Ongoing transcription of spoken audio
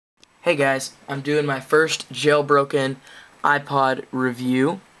Hey guys, I'm doing my first jailbroken iPod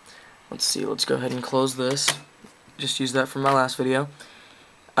review. Let's see, let's go ahead and close this. Just use that from my last video.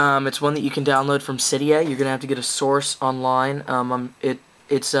 It's one that you can download from Cydia. You're gonna have to get a source online.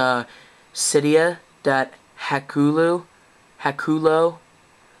 It's Cydia.hakulo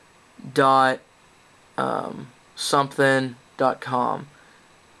dot something.com.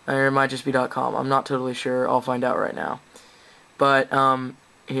 Or it might just be .com. I'm not totally sure. I'll find out right now. But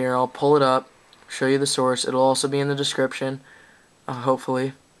here, I'll pull it up, show you the source. It'll also be in the description,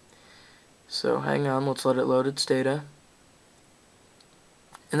 hopefully. So hang on, let's let it load its data.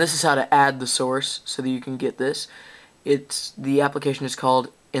 And this is how to add the source so that you can get this. The application is called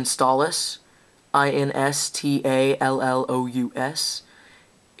Installous, Installous.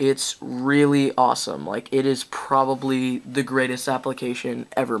 It's really awesome. Like, it is probably the greatest application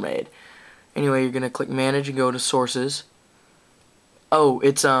ever made. Anyway, you're gonna click Manage and go to Sources. Oh,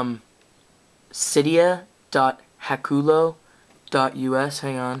 it's Cydia.hakulo.us.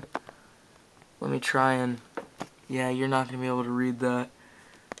 Hang on. Let me try and... Yeah, you're not going to be able to read that.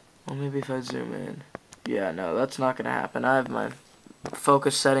 Well, maybe if I zoom in. Yeah, no, that's not going to happen. I have my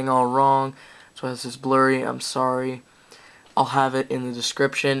focus setting all wrong. That's why this is blurry. I'm sorry. I'll have it in the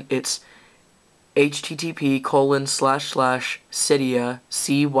description. It's http://Cydia,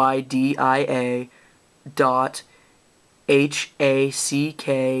 CYDIA,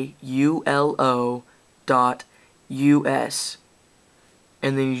 HAKULO.US.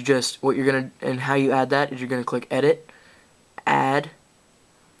 And then you just, and how you add that is you're gonna click Edit, Add,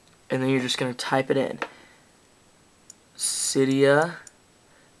 and then you're just gonna type it in.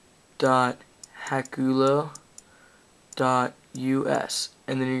 Cydia.hakulo.us,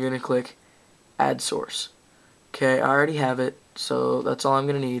 and then you're gonna click Add Source. Okay, I already have it, so that's all I'm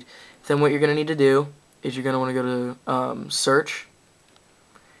gonna need. Then what you're gonna need to do is you're going to want to go to search,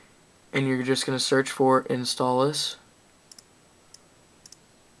 and you're just going to search for Installous.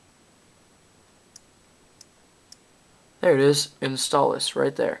 There it is, Installous,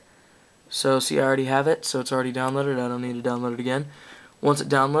 right there. So see, I already have it, so it's already downloaded. I don't need to download it again. Once it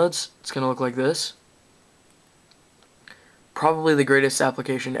downloads, it's going to look like this. Probably the greatest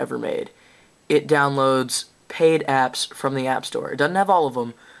application ever made. It downloads paid apps from the App Store. It doesn't have all of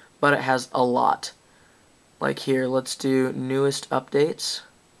them, but it has a lot. Like here, let's do newest updates.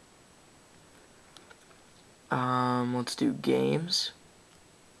 Let's do games.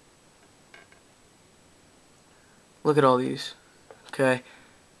 Look at all these. Okay,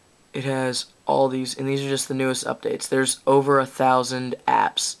 it has all these, and these are just the newest updates. There's over 1,000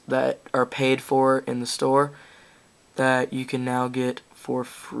 apps that are paid for in the store that you can now get for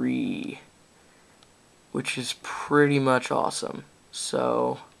free, which is pretty much awesome.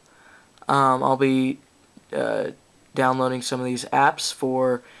 So I'll be downloading some of these apps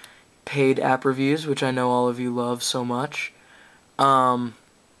for paid app reviews, which I know all of you love so much. I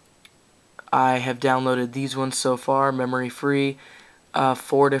have downloaded these ones so far, memory free,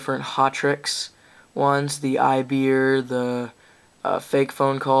 4 different hot tricks ones, the iBeer, the fake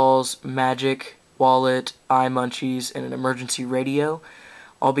phone calls, magic wallet, iMunchies, and an emergency radio.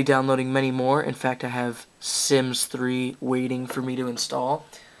 I'll be downloading many more. In fact, I have Sims 3 waiting for me to install.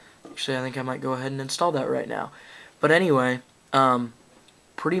 Actually, I think I might go ahead and install that right now. But anyway,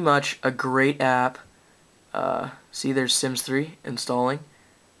 pretty much a great app. See, there's Sims 3 installing.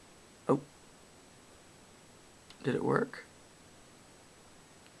 Oh. Did it work?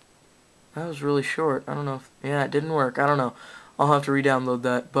 That was really short. I don't know if... Yeah, it didn't work. I don't know. I'll have to re-download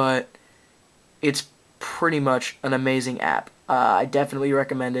that. But it's pretty much an amazing app. I definitely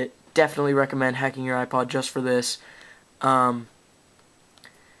recommend it. Definitely recommend hacking your iPod just for this.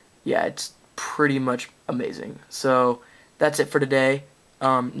 Yeah, it's pretty much amazing. So that's it for today.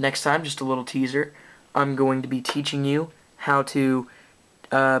 Next time, just a little teaser, I'm going to be teaching you how to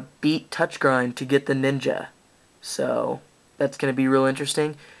beat touch grind to get the ninja. So that's going to be real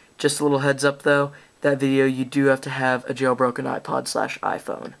interesting. Just a little heads up though, that video you do have to have a jailbroken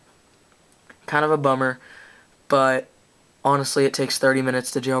iPod/iPhone. Kind of a bummer, but honestly it takes 30 minutes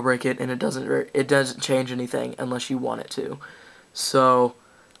to jailbreak it, and it doesn't change anything unless you want it to. So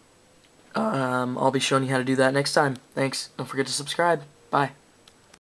I'll be showing you how to do that next time. Thanks. Don't forget to subscribe. Bye.